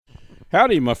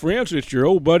Howdy, my friends. It's your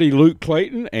old buddy Luke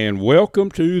Clayton, and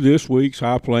welcome to this week's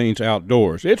High Plains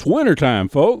Outdoors. It's wintertime,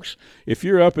 folks. If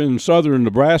you're up in southern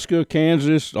Nebraska,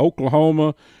 Kansas,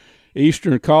 Oklahoma,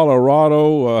 eastern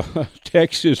Colorado,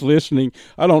 Texas listening,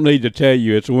 I don't need to tell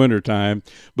you it's wintertime,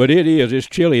 but it is. It's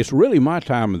chilly. It's really my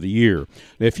time of the year.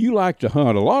 If you like to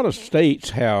hunt, a lot of states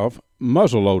have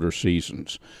muzzleloader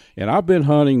seasons, and I've been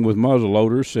hunting with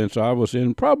muzzleloaders since I was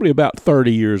in probably about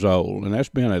 30 years old, and that's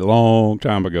been a long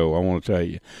time ago, I want to tell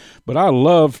you. But I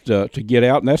love to get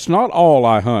out, and that's not all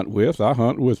I hunt with. I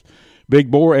hunt with big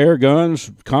bore air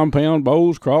guns, compound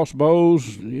bows,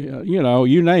 crossbows, you know,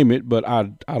 you name it. But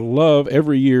I love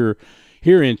every year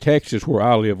here in Texas where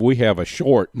I live, we have a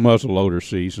short muzzleloader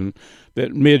season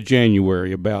that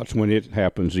mid-January about's when it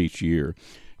happens each year.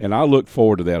 And I look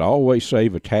forward to that. I always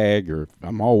save a tag, or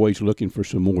I'm always looking for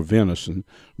some more venison,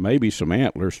 maybe some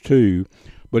antlers too.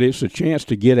 But it's a chance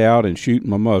to get out and shoot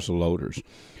my muzzleloaders.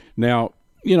 Now,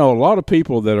 you know, a lot of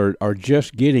people that are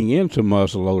just getting into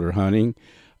muzzleloader hunting,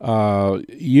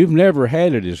 you've never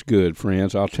had it as good,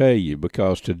 friends, I'll tell you,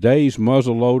 because today's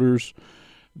muzzleloaders,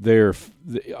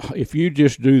 if you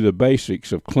just do the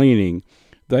basics of cleaning,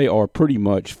 they are pretty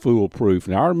much foolproof.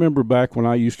 Now, I remember back when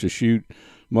I used to shoot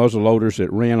muzzleloaders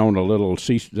that ran on a little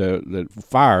that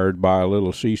fired by a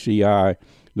little CCI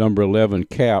number 11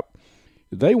 cap.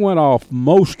 They went off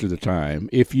most of the time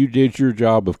if you did your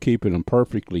job of keeping them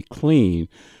perfectly clean,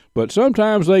 but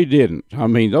sometimes they didn't. I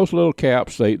mean, those little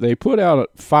caps, they put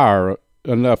out fire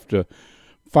enough to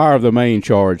fire the main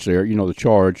charge there, you know, the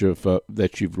charge of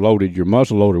that you've loaded your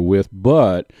muzzleloader with,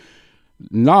 but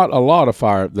not a lot of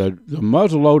fire. The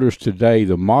muzzleloaders today,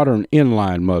 the modern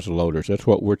inline muzzleloaders, that's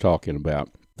what we're talking about.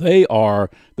 They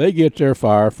get their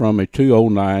fire from a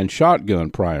 209 shotgun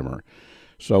primer.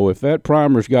 So if that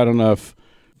primer's got enough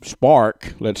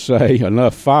spark, let's say,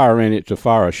 enough fire in it to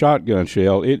fire a shotgun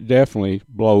shell, it definitely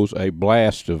blows a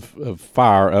blast of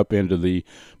fire up into the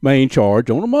main charge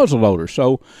on a muzzleloader.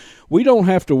 So we don't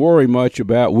have to worry much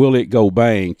about will it go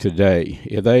bang today.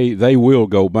 They will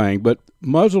go bang, but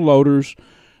muzzleloaders,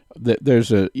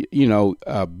 there's a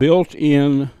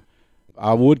built-in,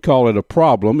 I would call it a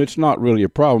problem. It's not really a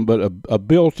problem, but a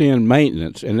built-in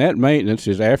maintenance. And that maintenance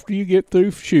is after you get through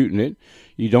shooting it,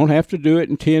 you don't have to do it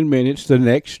in 10 minutes the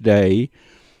next day.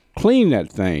 Clean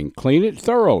that thing. Clean it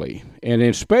thoroughly. And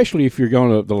especially if you're going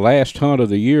to, the last hunt of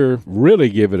the year, really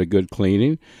give it a good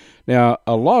cleaning. Now,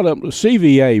 a lot of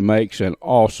CVA makes an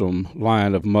awesome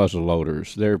line of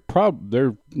muzzleloaders. They're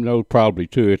probably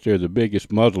too, if they're the biggest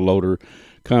muzzleloader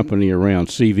company around,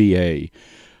 CVA.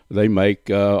 They make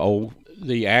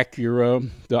the Acura,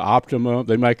 the Optima.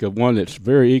 They make one that's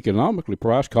very economically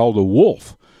priced called the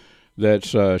Wolf that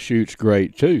shoots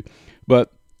great too.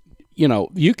 But, you know,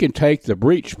 you can take the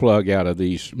breech plug out of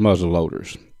these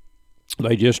muzzleloaders.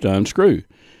 They just unscrew.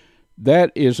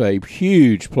 That is a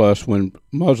huge plus when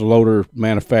muzzleloader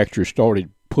manufacturers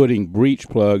started putting breech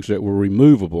plugs that were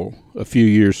removable a few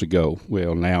years ago.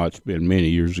 Well, now it's been many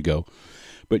years ago.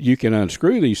 But you can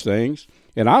unscrew these things.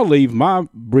 And I leave my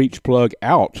breech plug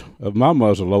out of my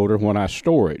muzzleloader when I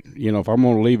store it. You know, if I'm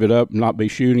going to leave it up and not be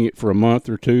shooting it for a month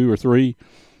or 2 or 3,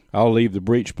 I'll leave the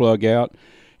breech plug out.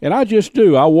 And I just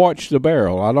do. I watch the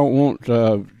barrel. I don't want,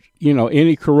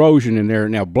 any corrosion in there.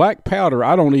 Now, black powder,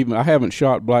 I haven't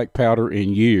shot black powder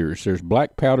in years. There's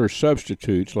black powder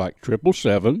substitutes like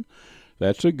 777.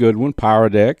 That's a good one.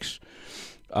 Pyrodex.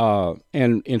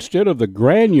 And instead of the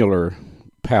granular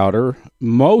powder,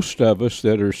 most of us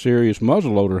that are serious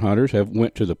muzzleloader hunters have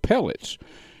went to the pellets,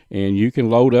 and you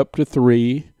can load up to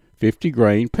 3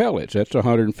 50-grain pellets. That's a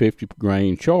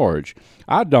 150-grain charge.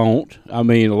 I don't. I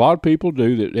mean, a lot of people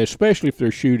do that, especially if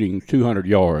they're shooting 200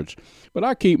 yards. But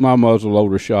I keep my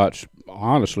muzzleloader shots,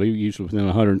 honestly, usually within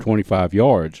 125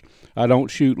 yards. I don't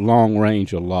shoot long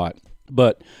range a lot,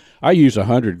 but I use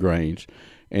 100 grains.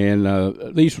 And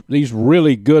these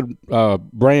really good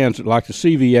brands like the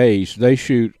CVAs, they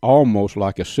shoot almost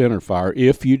like a center fire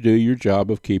if you do your job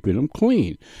of keeping them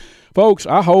clean. Folks,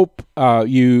 I hope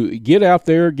you get out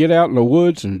there, get out in the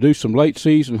woods and do some late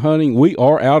season hunting. We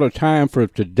are out of time for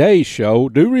today's show.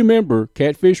 Do remember,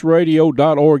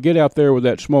 catfishradio.org. Get out there with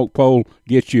that smoke pole,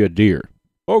 get you a deer.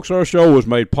 Folks, our show was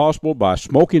made possible by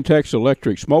Smoking Tex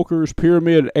Electric Smokers,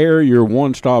 Pyramid Air, your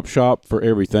one-stop shop for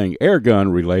everything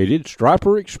airgun related,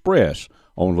 Striper Express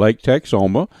on Lake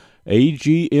Texoma,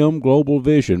 AGM Global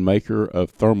Vision, maker of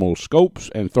thermal scopes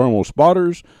and thermal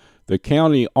spotters, the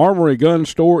County Armory Gun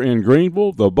Store in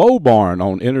Greenville, the Bow Barn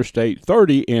on Interstate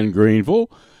 30 in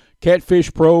Greenville,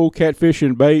 Catfish Pro, Catfish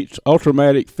and Baits,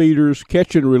 Ultramatic Feeders,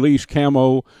 Catch and Release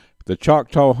Camo, the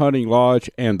Choctaw Hunting Lodge,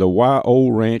 and the YO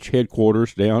Ranch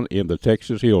headquarters down in the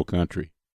Texas Hill Country.